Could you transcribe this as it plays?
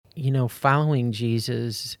following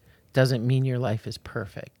Jesus doesn't mean your life is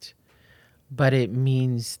perfect, but it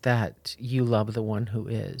means that you love the one who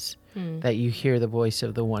is, that you hear the voice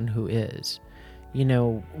of the one who is.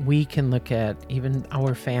 We can look at even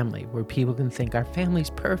our family where people can think our family's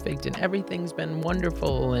perfect and everything's been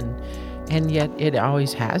wonderful, and yet it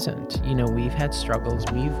always hasn't. We've had struggles,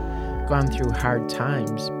 we've gone through hard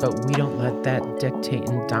times, but we don't let that dictate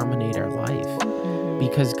and dominate our life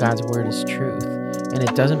because God's word is truth. And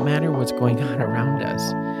it doesn't matter what's going on around us.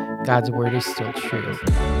 God's word is still true.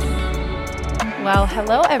 Well,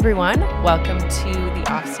 hello, everyone. Welcome to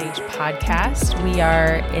the Offstage Podcast. We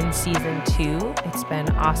are in season 2. It's been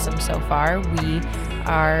awesome so far. We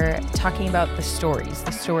are talking about the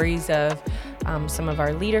stories of some of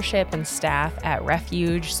our leadership and staff at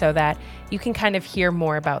Refuge so that you can kind of hear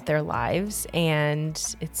more about their lives. And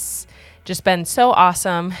it's just been so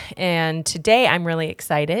awesome. And today I'm really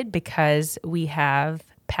excited because we have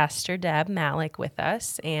Pastor Deb Malik with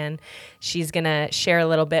us, and she's going to share a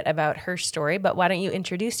little bit about her story. But why don't you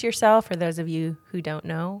introduce yourself for those of you who don't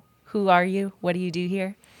know? Who are you? What do you do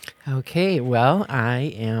here? Okay, well,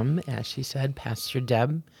 I am, as she said, Pastor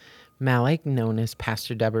Deb Malik, known as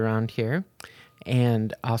Pastor Deb around here.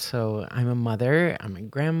 And also, I'm a mother, I'm a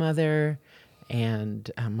grandmother, and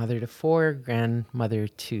a mother to 4, grandmother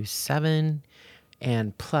to 7,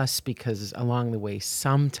 and plus, because along the way,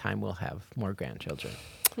 sometime we'll have more grandchildren.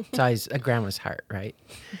 It's always a grandma's heart, right?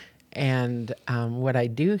 And what I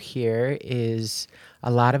do here is a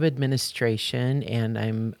lot of administration, and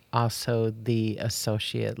I'm also the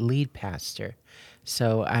associate lead pastor.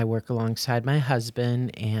 So I work alongside my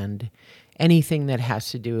husband, and anything that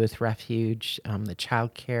has to do with Refuge, the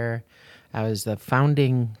child care. I was the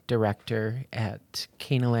founding director at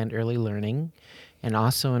Canaland Early Learning, and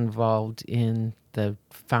also involved in the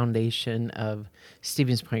foundation of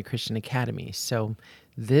Stevens Point Christian Academy. So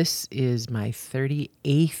this is my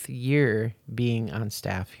 38th year being on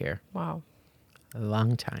staff here. Wow. A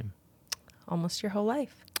long time. Almost your whole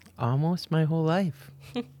life. Almost my whole life.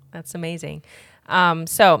 That's amazing.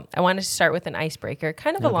 So I wanted to start with an icebreaker,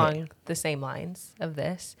 kind of along the same lines of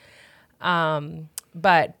this.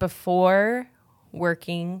 But before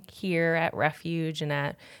working here at Refuge and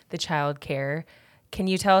at the child care, can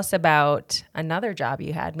you tell us about another job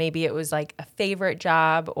you had? Maybe it was like a favorite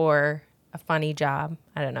job or a funny job.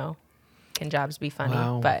 I don't know. Can jobs be funny?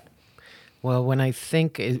 Wow. But well, when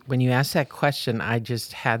you asked that question, I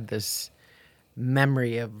just had this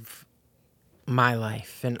memory of my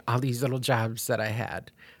life and all these little jobs that I had.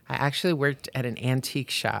 I actually worked at an antique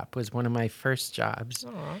shop, was one of my first jobs.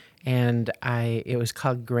 Aww. And it was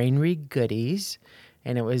called Granary Goodies,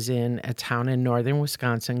 and it was in a town in northern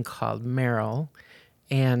Wisconsin called Merrill.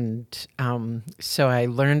 And so I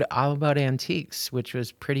learned all about antiques, which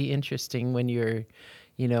was pretty interesting when you're,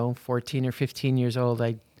 14 or 15 years old.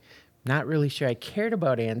 I'm not really sure I cared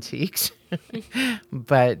about antiques.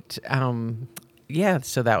 But,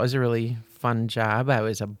 so that was a really fun job. I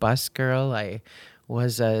was a bus girl. I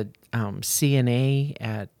was a CNA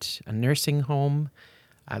at a nursing home.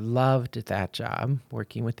 I loved that job,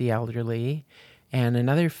 working with the elderly. And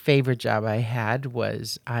another favorite job I had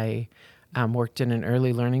was I worked in an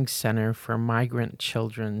early learning center for migrant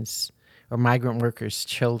workers'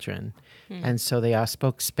 children. And so they all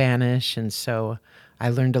spoke Spanish. And so I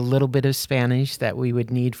learned a little bit of Spanish that we would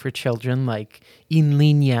need for children, like en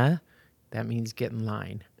línea. That means get in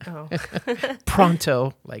line. Oh.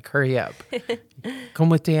 Pronto, like hurry up.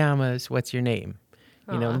 ¿Cómo te llamas? What's your name?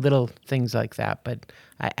 Little things like that. But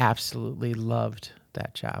I absolutely loved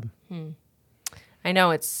that job. I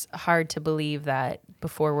know it's hard to believe that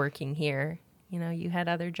before working here, you had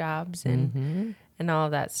other jobs and all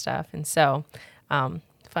of that stuff. And so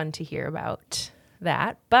fun to hear about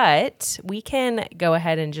that. But we can go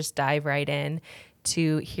ahead and just dive right in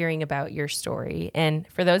to hearing about your story. And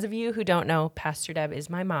for those of you who don't know, Pastor Deb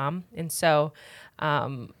is my mom. And so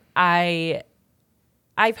I've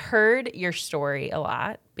heard your story a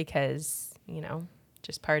lot because,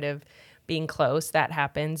 just part of being close, that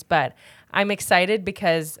happens. But I'm excited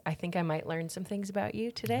because I think I might learn some things about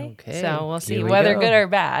you today. Okay. So we'll see Here we whether go. good or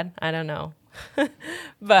bad. I don't know.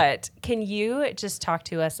 But can you just talk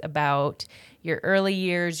to us about your early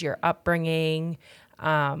years, your upbringing,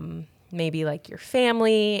 maybe like your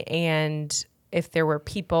family, and if there were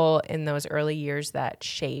people in those early years that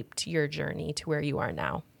shaped your journey to where you are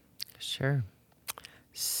now? Sure.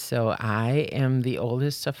 So I am the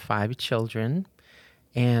oldest of 5 children,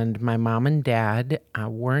 and my mom and dad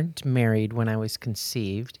weren't married when I was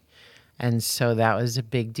conceived. And so that was a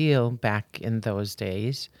big deal back in those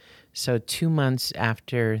days. So 2 months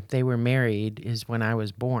after they were married is when I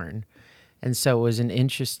was born. And so it was an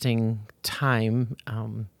interesting time,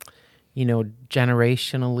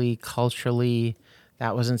 generationally, culturally,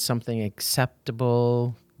 that wasn't something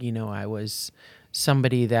acceptable. I was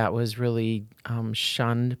somebody that was really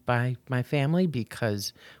shunned by my family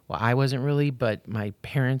because, well, I wasn't really, but my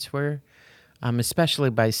parents were, especially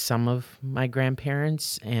by some of my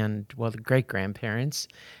grandparents and, well, the great-grandparents.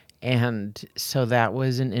 And so that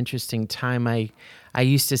was an interesting time. I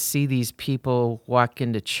used to see these people walk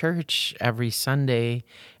into church every Sunday,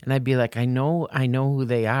 and I'd be like, I know who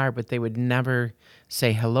they are, but they would never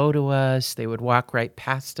say hello to us. They would walk right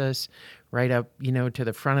past us, right up, to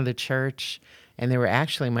the front of the church. And they were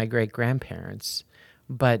actually my great grandparents,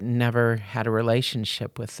 but never had a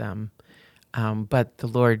relationship with them. But the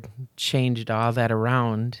Lord changed all that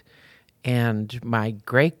around. And my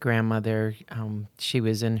great grandmother, she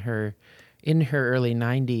was in her early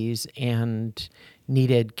 90s and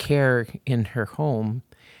needed care in her home.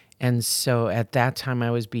 And so at that time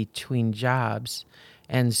I was between jobs.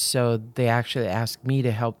 And so they actually asked me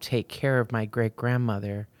to help take care of my great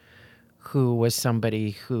grandmother, who was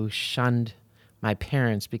somebody who shunned my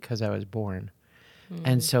parents because I was born.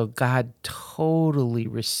 And so God totally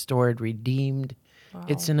restored, redeemed. Wow.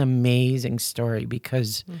 It's an amazing story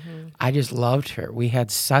because I just loved her. We had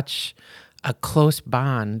such a close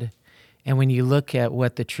bond. And when you look at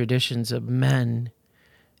what the traditions of men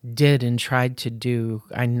did and tried to do,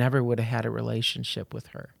 I never would have had a relationship with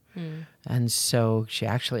her. And so she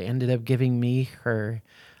actually ended up giving me her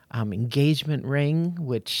engagement ring,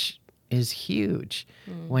 which is huge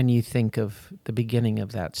when you think of the beginning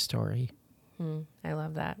of that story. I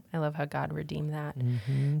love that. I love how God redeemed that.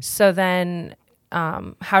 So then,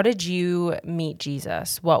 how did you meet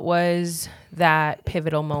Jesus? What was that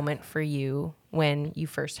pivotal moment for you when you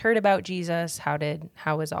first heard about Jesus? How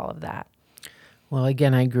was all of that? Well,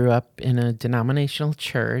 again, I grew up in a denominational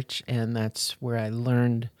church, and that's where I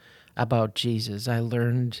learned about Jesus. I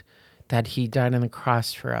learned that he died on the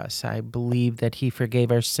cross for us. I believed that he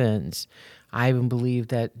forgave our sins. I even believed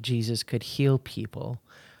that Jesus could heal people.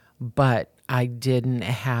 But I didn't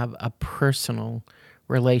have a personal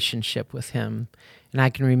relationship with him. And I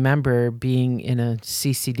can remember being in a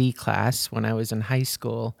CCD class when I was in high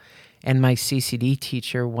school, and my CCD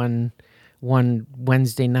teacher one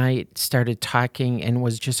Wednesday night started talking and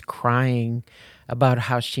was just crying about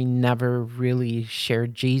how she never really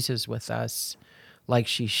shared Jesus with us like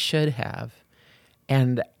she should have.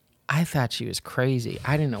 And I thought she was crazy.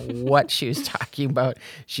 I didn't know what she was talking about.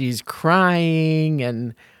 She's crying,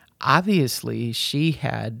 and obviously she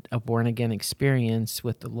had a born-again experience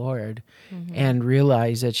with the Lord and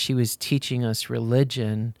realized that she was teaching us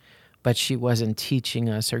religion, but she wasn't teaching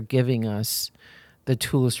us or giving us the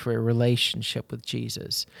tools for a relationship with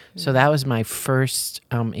Jesus. So that was my first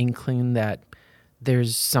inkling that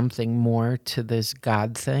there's something more to this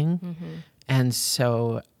God thing. And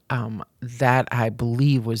so that, I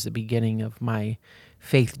believe, was the beginning of my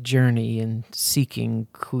faith journey in seeking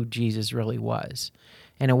who Jesus really was.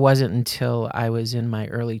 And it wasn't until I was in my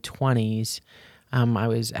early 20s, I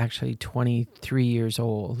was actually 23 years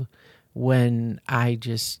old, when I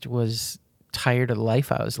just was tired of the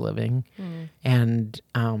life I was living. And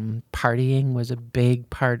partying was a big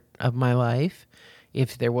part of my life.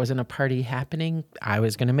 If there wasn't a party happening, I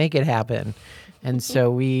was going to make it happen. And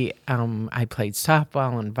so I played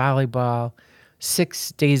softball and volleyball.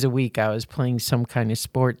 6 days a week I was playing some kind of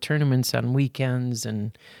sport, tournaments on weekends,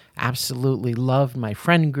 and absolutely loved my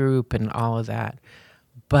friend group and all of that.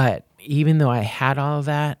 But even though I had all of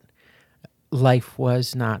that, life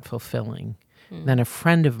was not fulfilling. Then a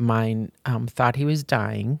friend of mine thought he was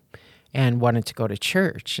dying and wanted to go to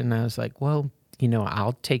church. And I was like, well,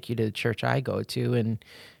 I'll take you to the church I go to.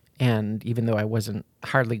 And even though I wasn't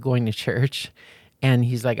hardly going to church, and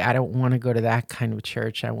he's like, I don't want to go to that kind of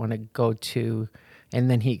church. I want to go to,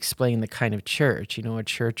 and then he explained the kind of church, a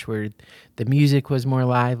church where the music was more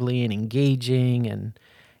lively and engaging.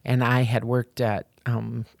 And I had worked at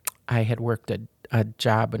a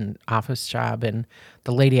job, an office job, and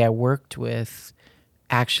the lady I worked with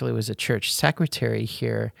actually was a church secretary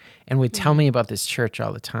here and would tell me about this church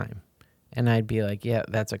all the time. And I'd be like, yeah,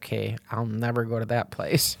 that's okay. I'll never go to that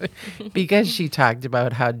place. Because she talked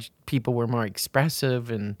about how people were more expressive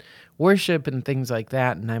and worship and things like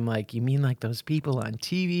that. And I'm like, you mean like those people on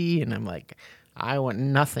TV? And I'm like, I want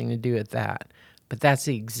nothing to do with that. But that's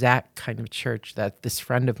the exact kind of church that this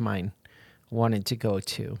friend of mine wanted to go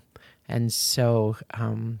to. And so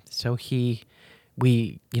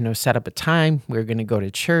we set up a time. We were going to go to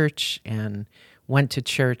church and went to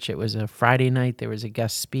church. It was a Friday night. There was a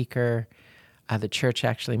guest speaker. The church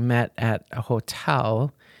actually met at a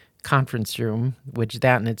hotel conference room, which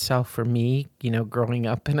that in itself for me, growing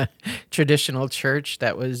up in a traditional church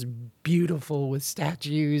that was beautiful with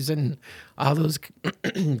statues and all those,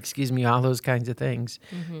 excuse me, all those kinds of things,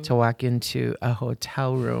 to walk into a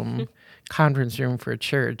hotel room, conference room for a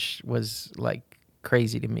church was like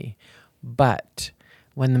crazy to me. But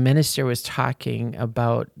when the minister was talking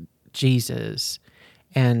about Jesus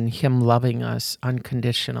and him loving us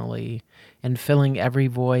unconditionally and filling every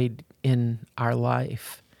void in our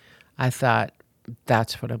life, I thought,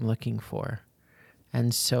 that's what I'm looking for.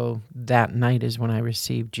 And so that night is when I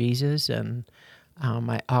received Jesus, and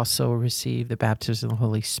I also received the baptism of the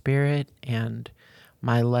Holy Spirit, and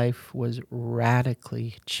my life was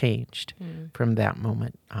radically changed from that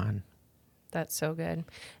moment on. That's so good.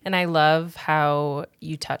 And I love how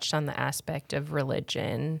you touched on the aspect of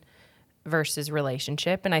religion versus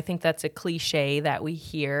relationship. And I think that's a cliche that we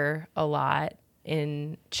hear a lot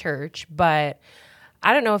in church, but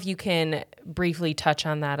I don't know if you can briefly touch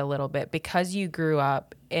on that a little bit, because you grew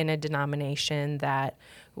up in a denomination that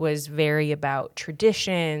was very about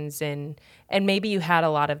traditions and maybe you had a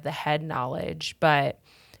lot of the head knowledge, but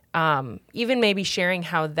even maybe sharing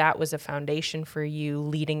how that was a foundation for you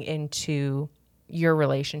leading into your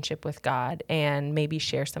relationship with God, and maybe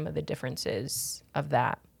share some of the differences of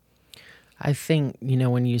that. I think,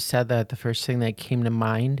 when you said that, the first thing that came to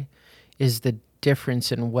mind is the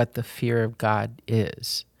difference in what the fear of God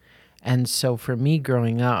is. And so for me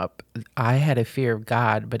growing up, I had a fear of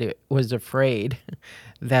God, but it was afraid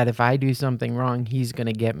that if I do something wrong, he's going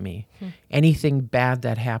to get me. Anything bad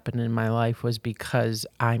that happened in my life was because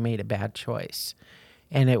I made a bad choice.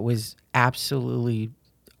 And it was absolutely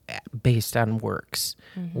based on works.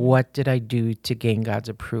 What did I do to gain God's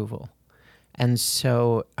approval? And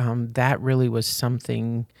so that really was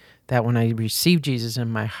something that when I received Jesus in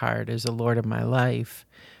my heart as the Lord of my life,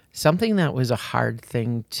 something that was a hard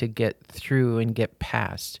thing to get through and get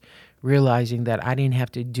past, realizing that I didn't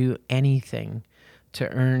have to do anything to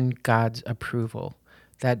earn God's approval,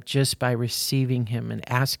 that just by receiving him and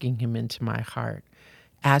asking him into my heart,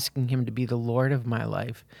 asking him to be the Lord of my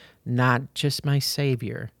life, not just my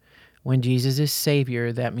Savior. When Jesus is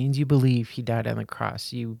Savior, that means you believe he died on the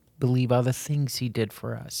cross. You believe all the things he did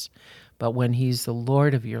for us. But when he's the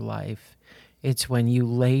Lord of your life, it's when you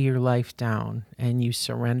lay your life down and you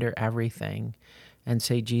surrender everything and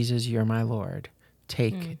say, Jesus, you're my Lord.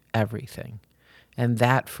 Take everything. And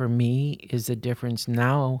that for me is the difference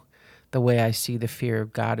now. The way I see the fear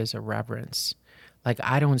of God is a reverence. Like,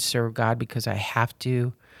 I don't serve God because I have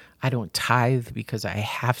to. I don't tithe because I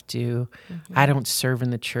have to. I don't serve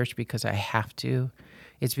in the church because I have to.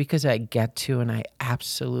 It's because I get to, and I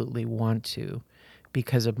absolutely want to,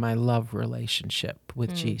 because of my love relationship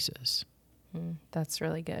with Jesus. That's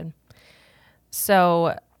really good.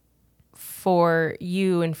 So for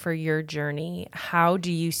you and for your journey, how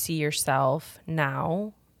do you see yourself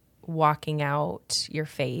now walking out your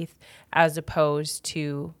faith as opposed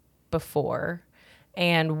to before?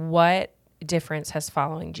 And what difference has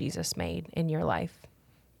following Jesus made in your life?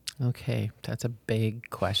 Okay, that's a big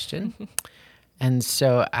question. And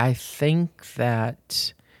so I think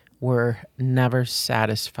that we're never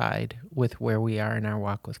satisfied with where we are in our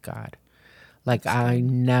walk with God. Like, I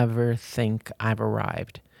never think I've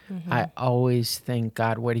arrived. I always think,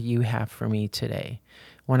 God, what do you have for me today?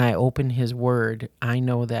 When I open his word, I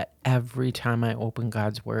know that every time I open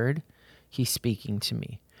God's word, he's speaking to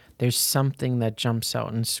me. There's something that jumps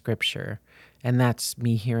out in scripture, and that's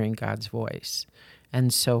me hearing God's voice.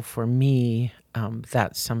 And so for me,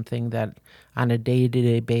 that's something that on a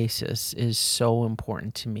day-to-day basis is so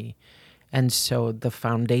important to me. And so the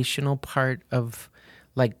foundational part of,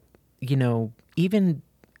 like, even,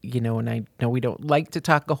 and I know we don't like to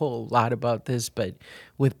talk a whole lot about this, but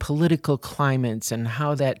with political climates and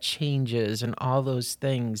how that changes and all those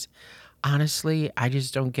things, honestly, I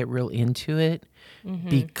just don't get real into it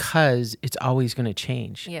because it's always going to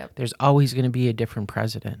change. Yep. There's always going to be a different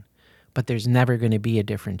president, but there's never going to be a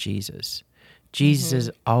different Jesus. Jesus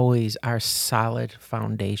is always our solid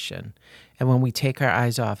foundation. And when we take our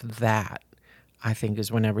eyes off that, I think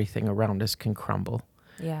is when everything around us can crumble.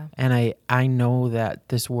 Yeah. And I know that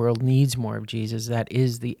this world needs more of Jesus. That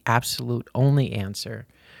is the absolute only answer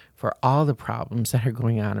for all the problems that are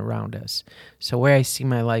going on around us. So where I see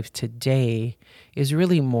my life today is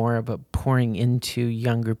really more of a pouring into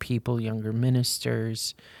younger people, younger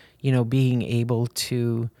ministers, being able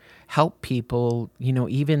to help people,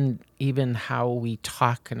 even how we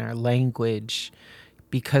talk in our language,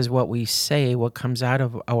 because what we say, what comes out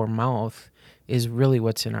of our mouth is really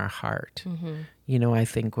what's in our heart. I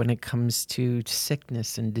think when it comes to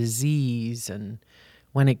sickness and disease and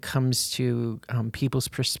when it comes to people's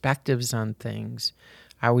perspectives on things,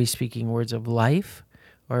 are we speaking words of life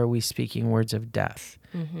or are we speaking words of death?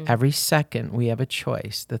 Every second we have a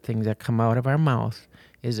choice. The things that come out of our mouth,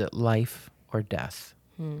 is it life or death?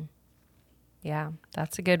 Yeah,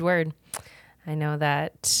 that's a good word. I know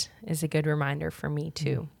that is a good reminder for me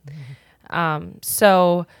too.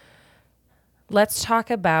 So let's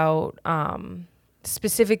talk about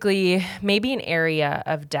specifically maybe an area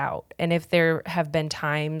of doubt. And if there have been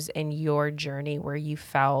times in your journey where you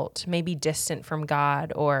felt maybe distant from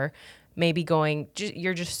God, or maybe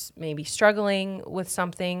you're just maybe struggling with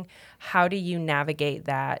something, how do you navigate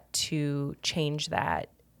that to change that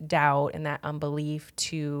doubt and that unbelief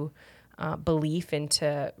to belief and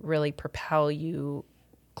to really propel you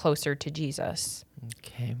closer to Jesus?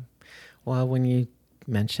 Okay. Well, when you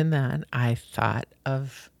mentioned that, I thought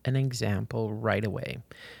of an example right away.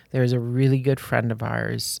 There's a really good friend of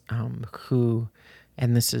ours who,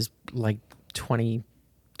 and this is like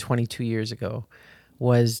 22 years ago,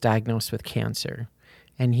 was diagnosed with cancer.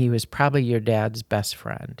 And he was probably your dad's best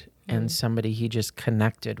friend and somebody he just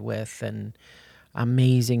connected with, and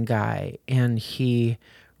amazing guy. And he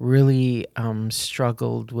really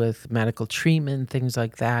struggled with medical treatment, things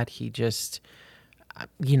like that. He just, I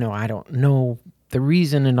don't know the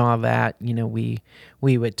reason and all that. We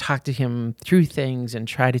would talk to him through things and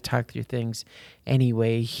try to talk through things.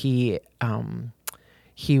 Anyway, he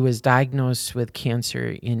was diagnosed with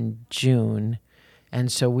cancer in June.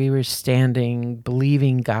 And so we were standing,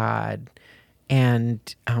 believing God, and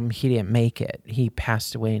he didn't make it. He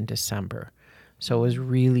passed away in December. So it was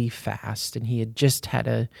really fast, and he had just had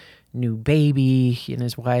a new baby, he and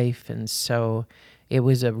his wife, and so it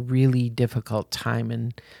was a really difficult time.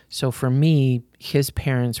 And so for me, his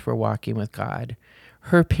parents were walking with God.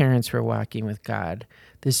 Her parents were walking with God.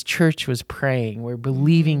 This church was praying. We're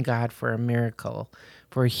believing God for a miracle,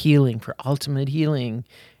 for healing, for ultimate healing,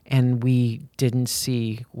 and we didn't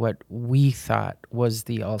see what we thought was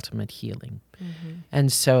the ultimate healing.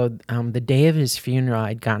 And so the day of his funeral,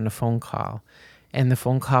 I'd gotten a phone call. And the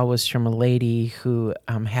phone call was from a lady who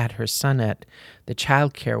had her son at the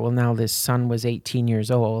childcare. Well, now this son was 18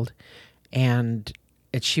 years old, and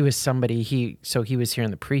she was somebody, he was here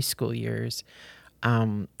in the preschool years.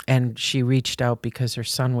 And she reached out because her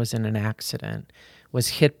son was in an accident, was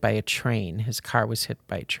hit by a train. His car was hit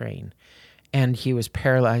by a train. And he was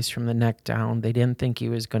paralyzed from the neck down. They didn't think he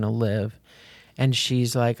was going to live. And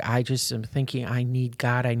she's like, I just am thinking, I need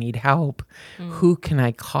God. I need help. Who can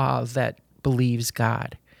I call that believes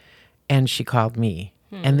God? And she called me.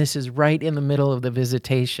 And this is right in the middle of the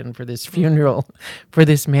visitation for this funeral for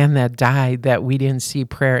this man that died, that we didn't see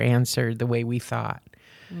prayer answered the way we thought.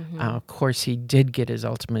 Of course, he did get his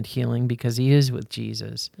ultimate healing because he is with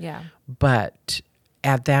Jesus. Yeah. But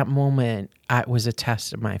at that moment, it was a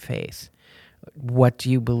test of my faith. What do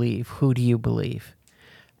you believe? Who do you believe?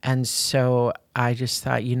 And so I just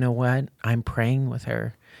thought, you know what? I'm praying with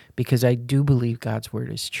her because I do believe God's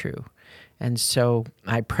word is true. And so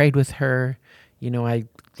I prayed with her. I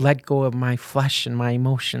let go of my flesh and my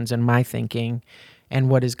emotions and my thinking, and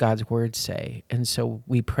what does God's word say? And so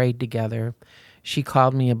we prayed together. She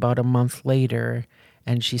called me about a month later,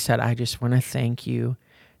 and she said, I just want to thank you.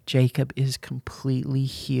 Jacob is completely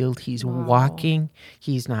healed. He's walking.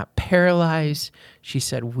 He's not paralyzed. She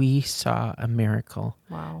said, we saw a miracle.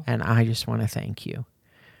 Wow. And I just want to thank you.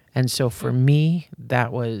 And so for me,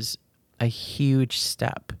 that was a huge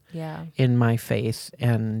step in my faith,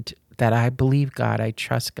 and that I believe God, I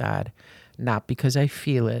trust God, not because I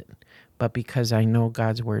feel it, but because I know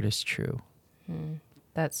God's word is true.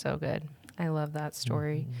 That's so good. I love that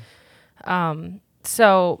story.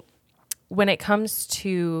 So when it comes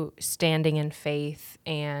to standing in faith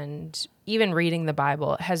and even reading the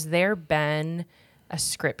Bible, has there been a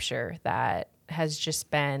scripture that has just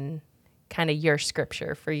been kind of your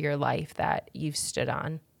scripture for your life that you've stood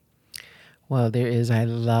on? Well, there is. I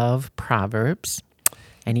love Proverbs.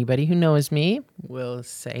 Anybody who knows me will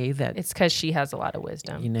say that. It's because she has a lot of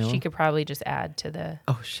wisdom. She could probably just add to the...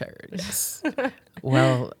 Oh, sure. Yes.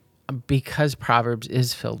 Well, because Proverbs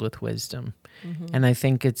is filled with wisdom. And I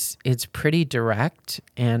think it's pretty direct,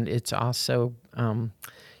 and it's also,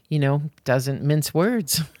 doesn't mince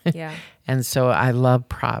words. Yeah. And so I love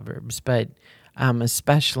Proverbs, but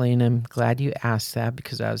especially, and I'm glad you asked that,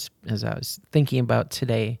 because as I was thinking about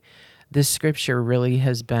today, this scripture really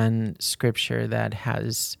has been scripture that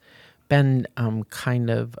has been kind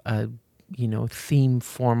of a theme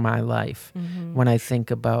for my life when I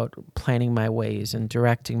think about planning my ways and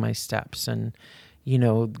directing my steps and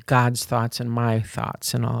God's thoughts and my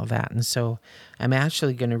thoughts and all of that. And so I'm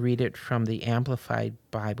actually going to read it from the Amplified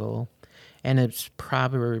Bible, And it's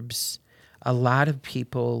Proverbs. A lot of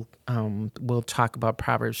people will talk about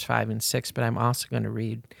Proverbs 5 and 6, but I'm also going to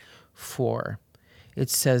read 4. It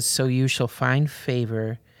says, "So you shall find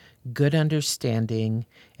favor, good understanding,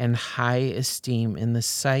 and high esteem in the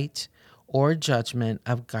sight or judgment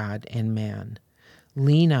of God and man.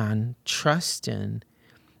 Lean on, trust in,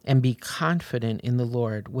 and be confident in the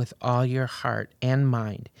Lord with all your heart and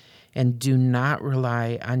mind, and do not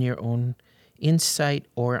rely on your own insight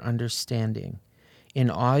or understanding. In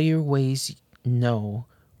all your ways know,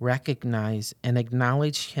 recognize, and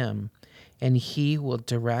acknowledge him, and he will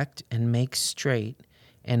direct and make straight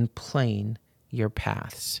and plain your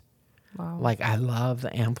paths." Wow. Like, I love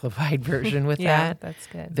the amplified version with Yeah, that. that's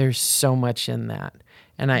good. There's so much in that.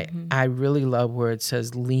 And I really love where it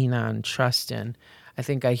says lean on, trust in. I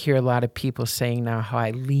think I hear a lot of people saying now how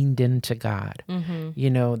I leaned into God. You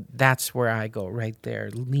know, that's where I go right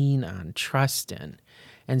there. Lean on, trust in.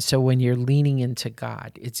 And so when you're leaning into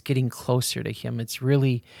God, it's getting closer to him. It's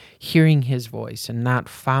really hearing his voice and not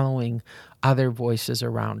following other voices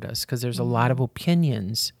around us, because there's a lot of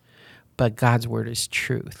opinions, but God's word is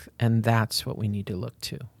truth. And that's what we need to look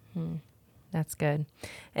to. That's good.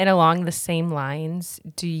 And along the same lines,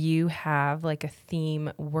 do you have like a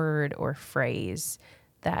theme word or phrase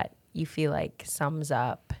that you feel like sums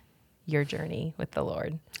up your journey with the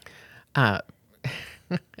Lord?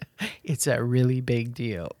 It's a really big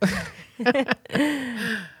deal.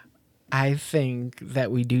 I think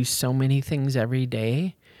that we do so many things every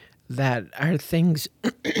day that are things,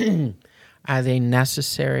 are they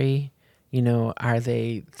necessary? You know, are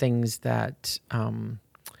they things that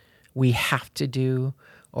we have to do,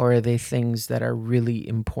 or are they things that are really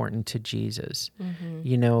important to Jesus?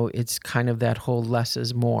 You know, it's kind of that whole less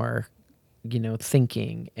is more, you know,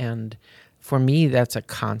 thinking. And for me, that's a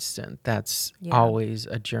constant. That's always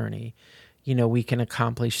a journey. You know, we can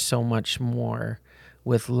accomplish so much more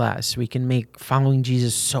with less. We can make following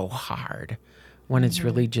Jesus so hard when it's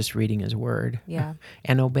really just reading his word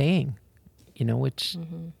and obeying, you know, which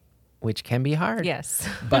can be hard. Yes.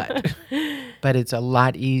 but it's a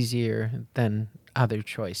lot easier than other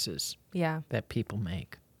choices that people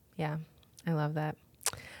make. Yeah, I love that.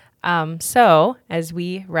 So as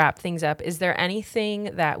we wrap things up, is there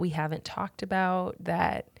anything that we haven't talked about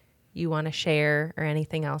that you want to share, or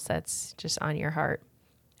anything else that's just on your heart?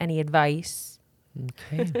 Any advice?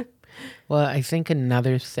 Okay. Well, I think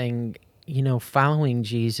another thing, you know, following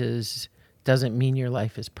Jesus doesn't mean your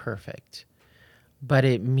life is perfect, but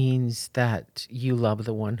it means that you love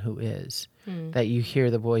the one who is, that you hear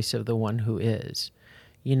the voice of the one who is.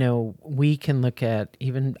 You know, we can look at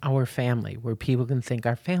even our family, where people can think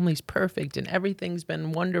our family's perfect and everything's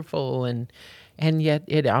been wonderful, and yet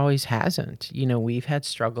it always hasn't. You know, we've had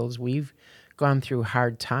struggles, we've gone through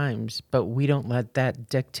hard times, but we don't let that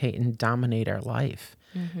dictate and dominate our life,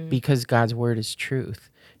 because God's word is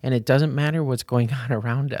truth. And it doesn't matter what's going on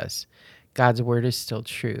around us. God's word is still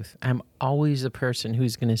truth. I'm always the person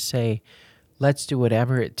who's going to say, let's do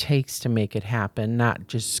whatever it takes to make it happen, not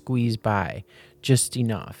just squeeze by, just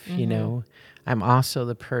enough, you know. I'm also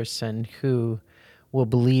the person who will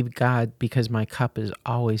believe God because my cup is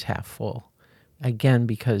always half full. Again,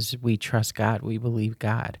 because we trust God, we believe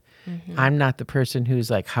God. I'm not the person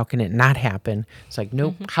who's like, how can it not happen? It's like,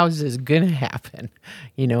 nope, how's this going to happen?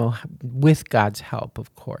 You know, with God's help,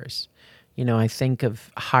 of course. You know, I think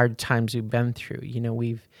of hard times we've been through. You know,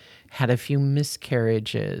 we've had a few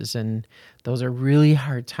miscarriages, and those are really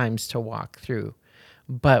hard times to walk through.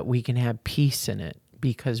 But we can have peace in it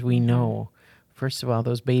because we know, first of all,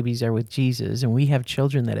 those babies are with Jesus, and we have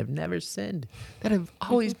children that have never sinned, that have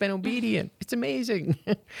always been obedient. It's amazing.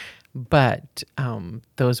 But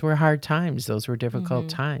those were hard times. Those were difficult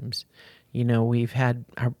times. You know, we've had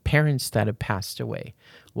our parents that have passed away,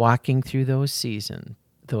 walking through those seasons.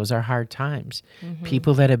 Those are hard times.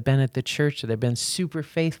 People that have been at the church that have been super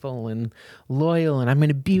faithful and loyal, and I'm going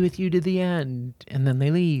to be with you to the end, and then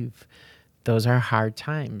they leave. Those are hard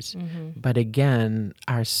times. But again,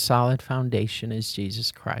 our solid foundation is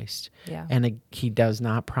Jesus Christ. And he does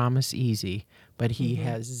not promise easy, but he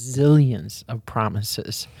has zillions of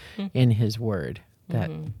promises in his word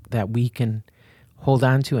that we can hold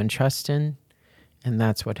on to and trust in. And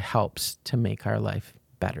that's what helps to make our life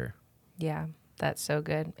better. Yeah, that's so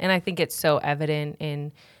good. And I think it's so evident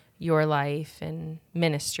in your life and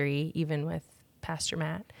ministry, even with Pastor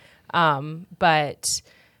Matt. But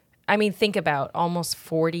I mean, think about almost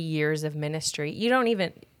 40 years of ministry.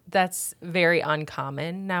 That's very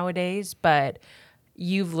uncommon nowadays, but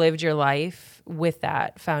you've lived your life with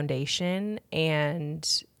that foundation. And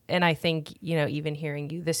I think, you know, even hearing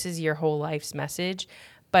you, this is your whole life's message,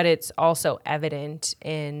 but it's also evident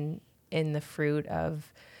in in the fruit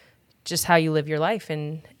of just how you live your life.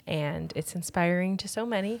 And it's inspiring to so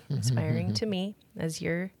many, inspiring to me as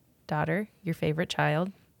your daughter, your favorite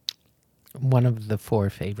child. One of the 4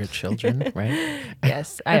 favorite children, right?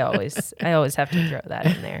 Yes, I always have to throw that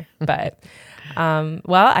in there. But,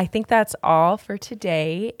 well, I think that's all for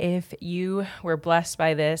today. If you were blessed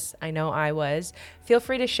by this, I know I was, feel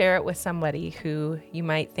free to share it with somebody who you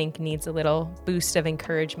might think needs a little boost of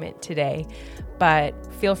encouragement today. But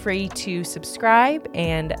feel free to subscribe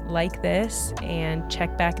and like this, and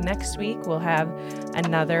check back next week. We'll have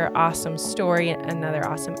another awesome story, another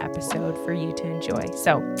awesome episode for you to enjoy.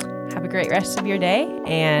 So have a great rest of your day,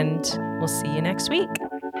 and we'll see you next week.